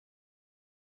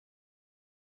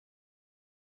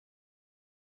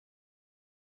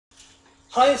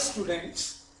Hi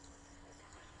students,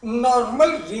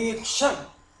 normal reaction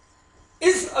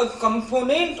is a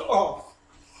component of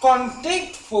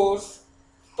contact force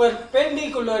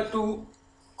perpendicular to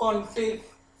contact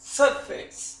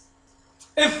surface.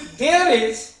 If there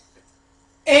is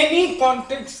any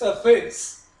contact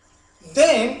surface,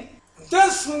 then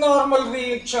this normal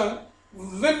reaction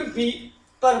will be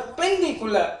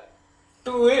perpendicular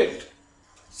to it.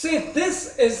 See,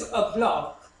 this is a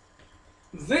block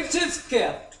which is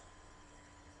kept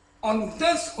on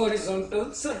this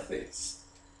horizontal surface.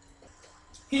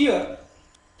 Here,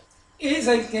 as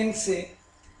I can say,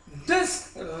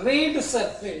 this red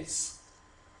surface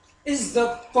is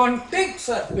the contact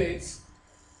surface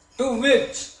to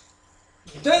which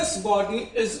this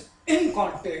body is in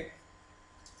contact.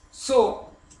 So,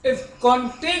 if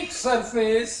contact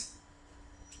surface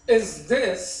is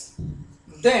this,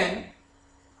 then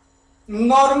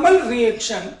normal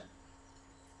reaction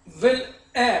will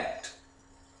act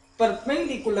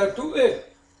perpendicular to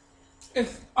it.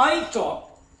 If I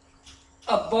talk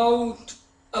about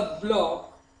a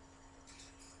block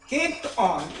kept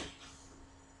on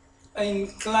an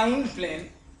inclined plane,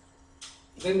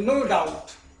 then no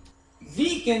doubt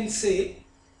we can say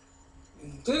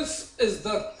this is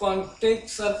the contact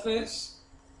surface.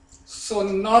 So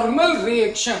normal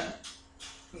reaction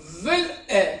will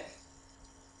act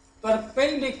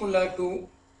perpendicular to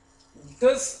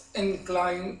this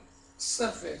inclined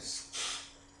surface.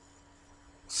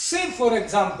 Say for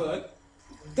example,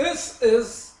 this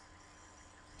is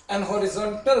a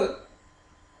horizontal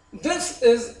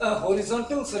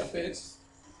surface.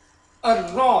 A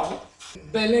rod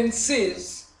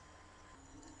balances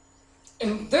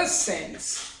in this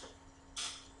sense.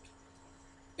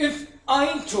 If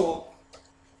I talk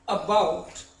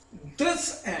about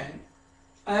this end,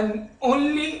 I am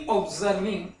only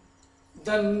observing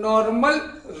the normal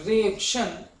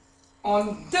reaction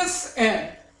on this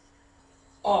end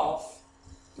of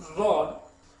rod.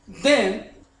 Then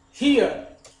here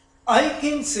I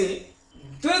can say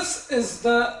this is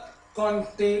the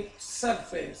contact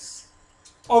surface.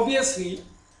 Obviously,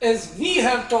 as we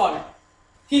have taught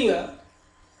here,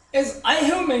 as I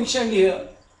have mentioned here,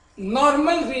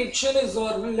 normal reaction is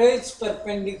always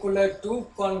perpendicular to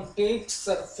contact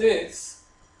surface.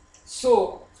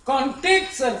 So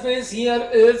contact surface here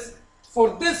is,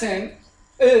 for this end,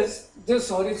 is this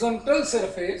horizontal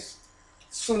surface.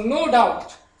 So no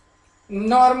doubt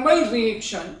normal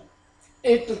reaction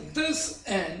at this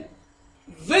end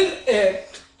will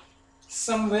act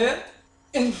somewhere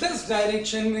in this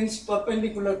direction, means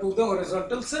perpendicular to the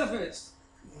horizontal surface.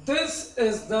 This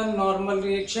is the normal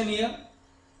reaction here.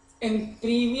 In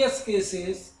previous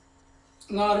cases,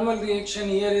 normal reaction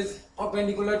here is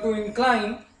perpendicular to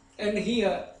incline, and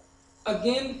here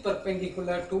again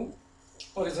perpendicular to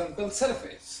horizontal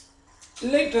surface.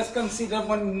 Let us consider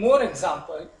one more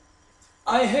example.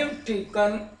 I have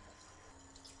taken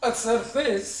a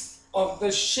surface of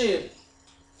the shape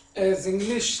as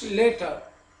English letter,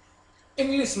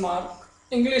 English mark,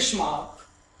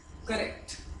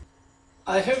 correct.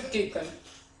 I have taken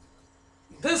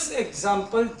this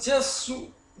example just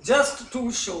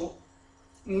to show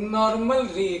normal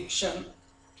reaction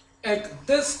at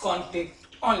this contact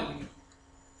only.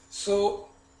 So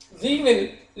we will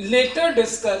later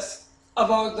discuss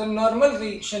about the normal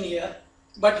reaction here,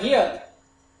 but here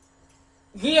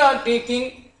we are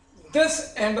taking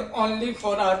this end only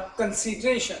for our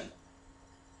consideration.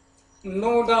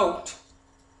 No doubt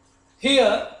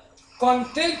here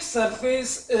contact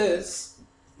surface is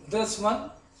this one,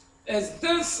 as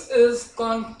this is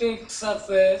contact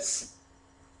surface,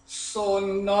 so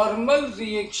normal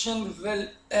reaction will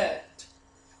act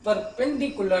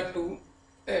perpendicular to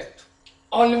it.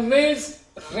 Always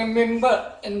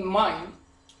remember in mind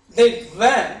that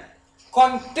when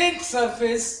contact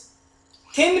surface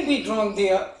can be drawn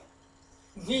there,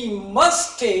 we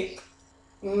must take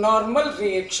normal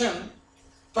reaction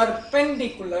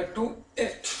perpendicular to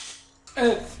it.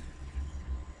 If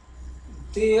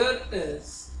there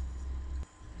is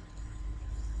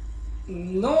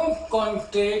no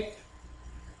contact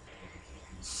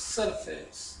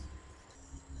surface,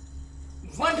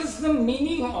 what is the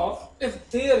meaning of if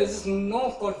there is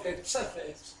no contact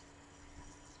surface?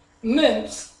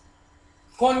 Means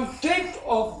contact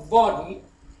of body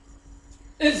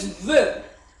is with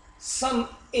some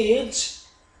edge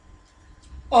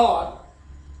or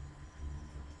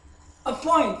a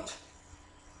point.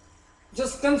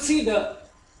 Just consider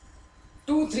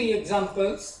 2-3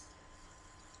 examples.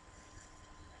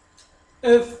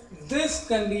 If this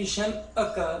condition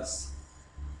occurs,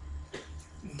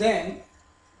 then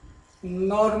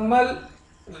normal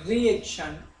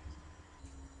reaction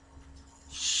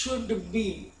should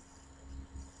be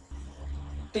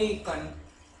taken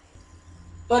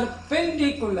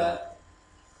perpendicular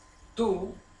to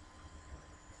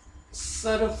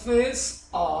surface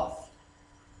of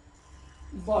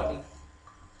body.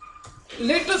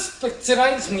 Let us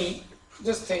picturize me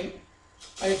this thing.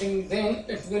 I think then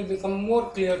it will become more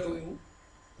clear to you.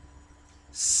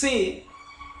 Say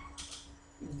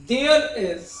there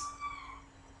is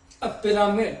a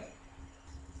pyramid,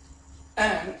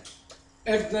 and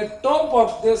at the top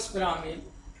of this pyramid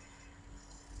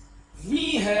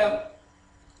we have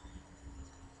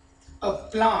a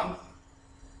plant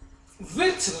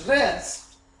which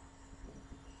rests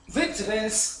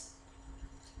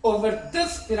over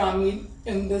this pyramid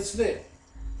in this way.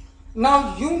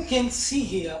 Now you can see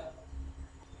here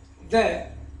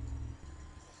that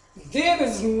there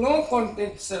is no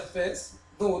contact surface,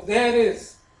 though there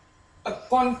is a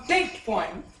contact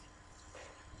point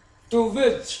to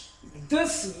which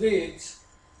this wedge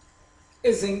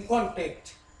is in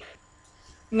contact.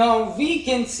 Now we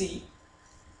can see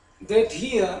that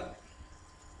here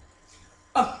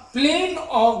a plane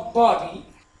of body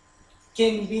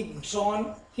can be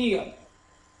drawn here.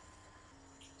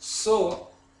 So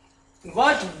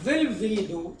what will we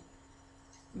do?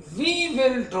 We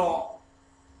will draw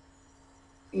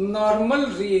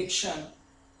normal reaction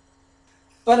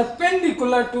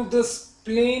perpendicular to this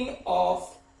plane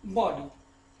of body.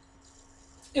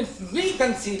 If we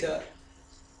consider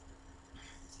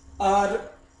our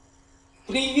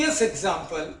previous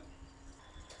example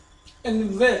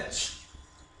in which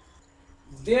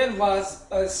there was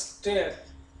a stair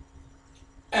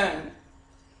and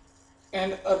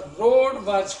a rod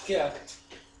was kept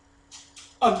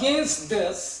against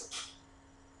this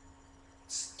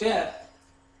stair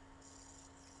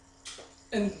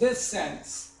in this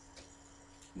sense,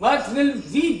 what will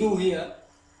we do here?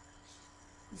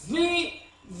 We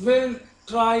will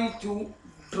try to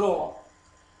draw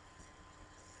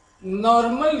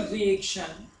normal reaction,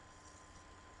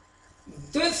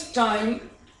 this time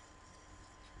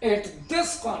at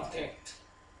this contact.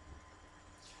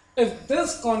 If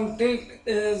this contact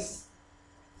is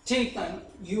taken,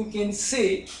 you can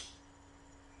say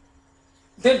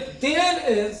that there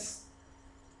is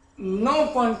no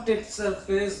contact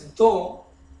surface, though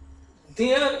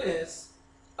there is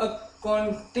a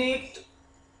contact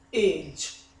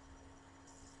edge.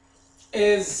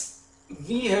 As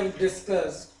we have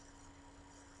discussed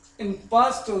in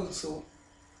past also,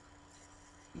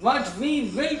 what we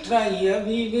will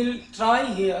try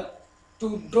here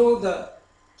to draw the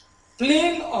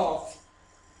plane of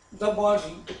the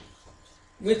body,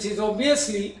 which is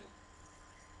obviously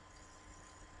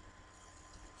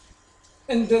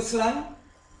in this line.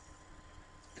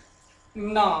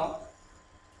 Now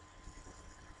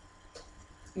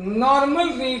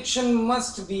normal reaction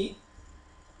must be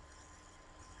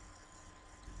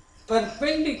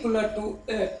perpendicular to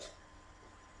it,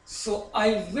 so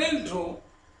I will draw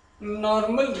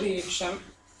normal reaction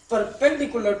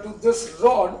perpendicular to this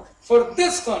rod for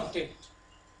this contact.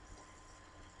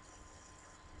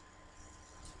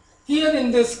 Here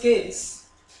in this case,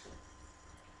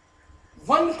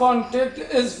 one contact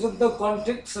is with the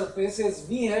contact surface as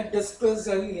we had discussed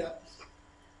earlier.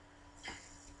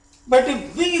 But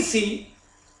if we see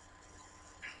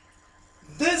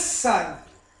this side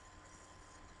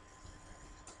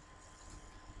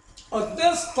or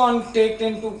this contact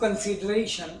into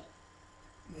consideration,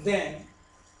 then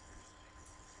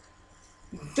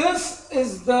this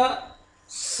is the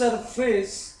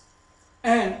surface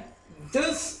and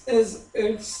this is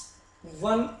its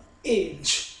one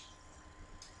edge.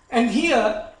 And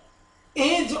here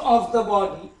edge of the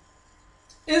body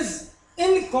is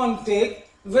in contact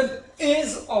with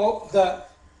edge of the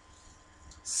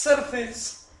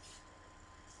surface.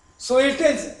 So it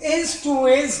is edge to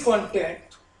edge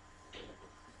contact,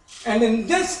 and in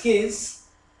this case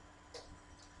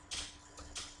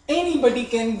anybody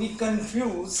can be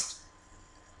confused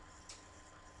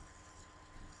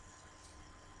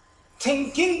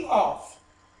thinking of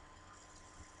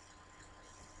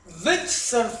which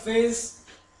surface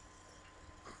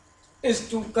is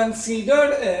to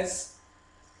consider as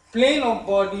plane of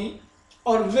body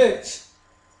or which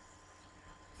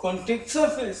contact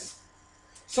surface.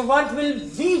 So what will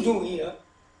we do here?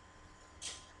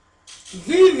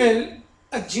 We will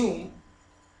assume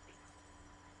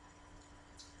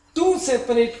two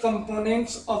separate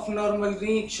components of normal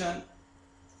reaction,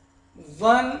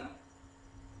 one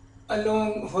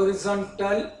along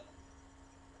horizontal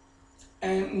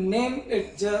and name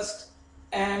it just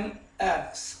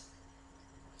NX,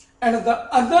 and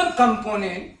the other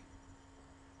component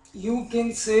you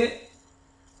can say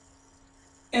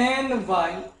and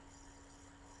y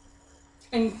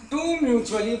in two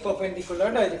mutually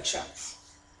perpendicular directions.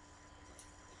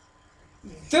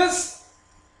 This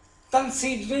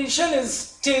consideration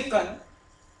is taken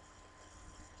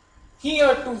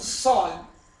here to solve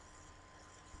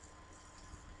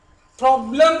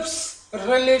problems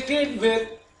related with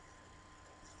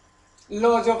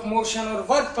laws of motion or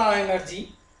work per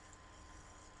energy,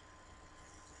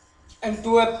 and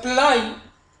to apply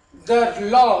the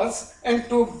laws and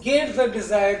to get the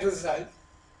desired result,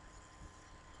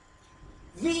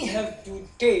 we have to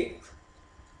take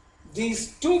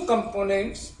these two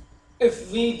components.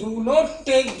 If we do not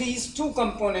take these two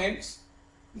components,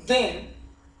 then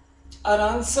our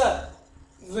answer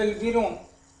will be wrong.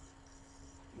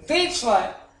 That's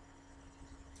why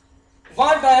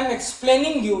what I am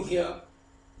explaining you here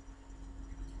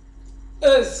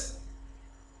is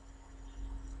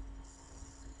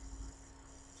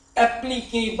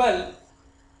applicable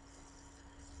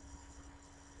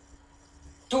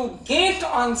to get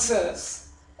answers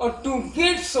or to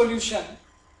get solution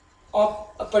of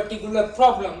a particular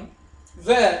problem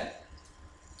where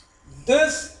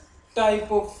this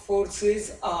type of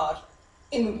forces are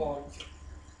involved.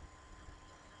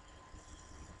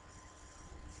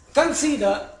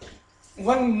 Consider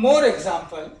one more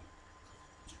example.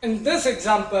 In this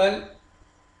example,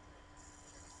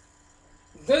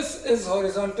 this is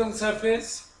horizontal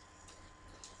surface.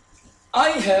 I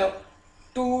have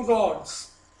two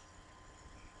rods.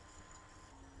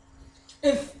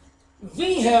 If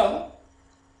we have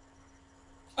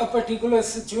a particular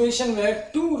situation where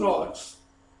two rods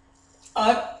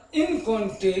are in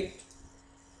contact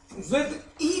with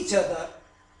each other,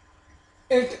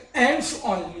 it ends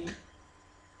only.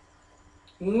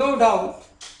 No doubt,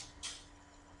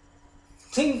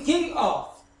 thinking of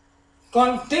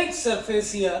contact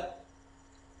surface here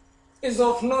is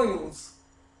of no use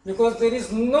because there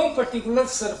is no particular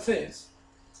surface.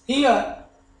 Here,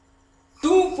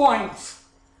 2 points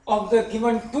of the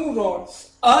given two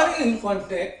rods are in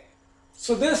contact.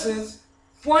 So this is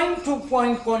point to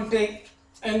point contact,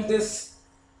 and this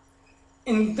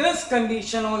in this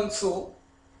condition also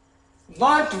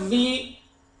what we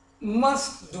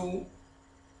must do,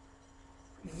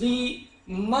 we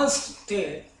must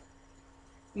take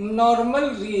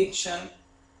normal reaction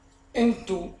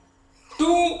into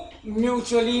two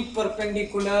mutually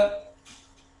perpendicular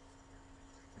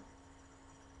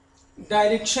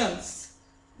directions.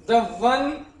 The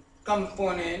one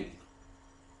component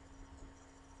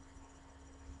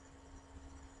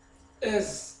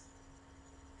is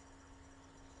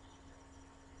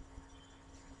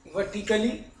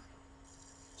vertically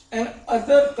and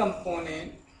other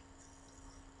component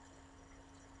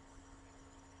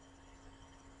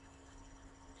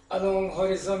along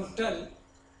horizontal.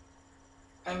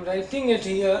 I am writing it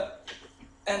here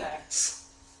nx.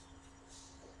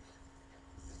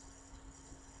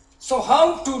 So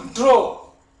how to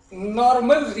draw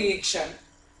normal reaction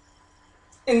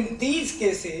in these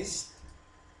cases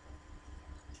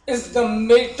is the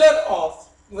matter of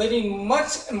very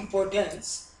much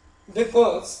importance,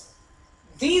 because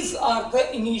these are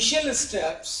the initial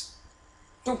steps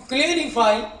to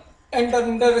clarify and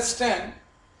understand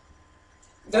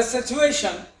the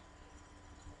situation.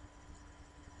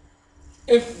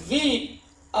 If we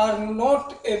are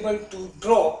not able to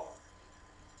draw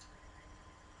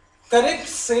correct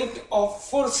set of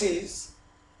forces,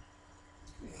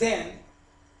 then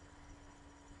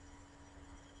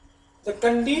the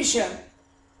condition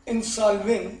in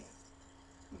solving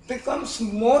becomes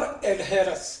more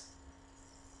adverse.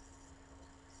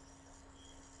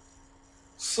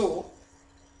 So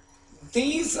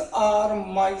these are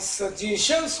my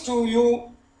suggestions to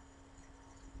you,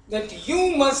 that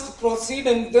you must proceed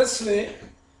in this way.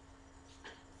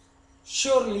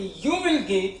 Surely you will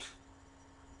get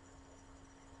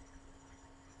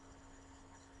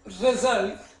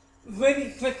result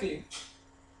very quickly.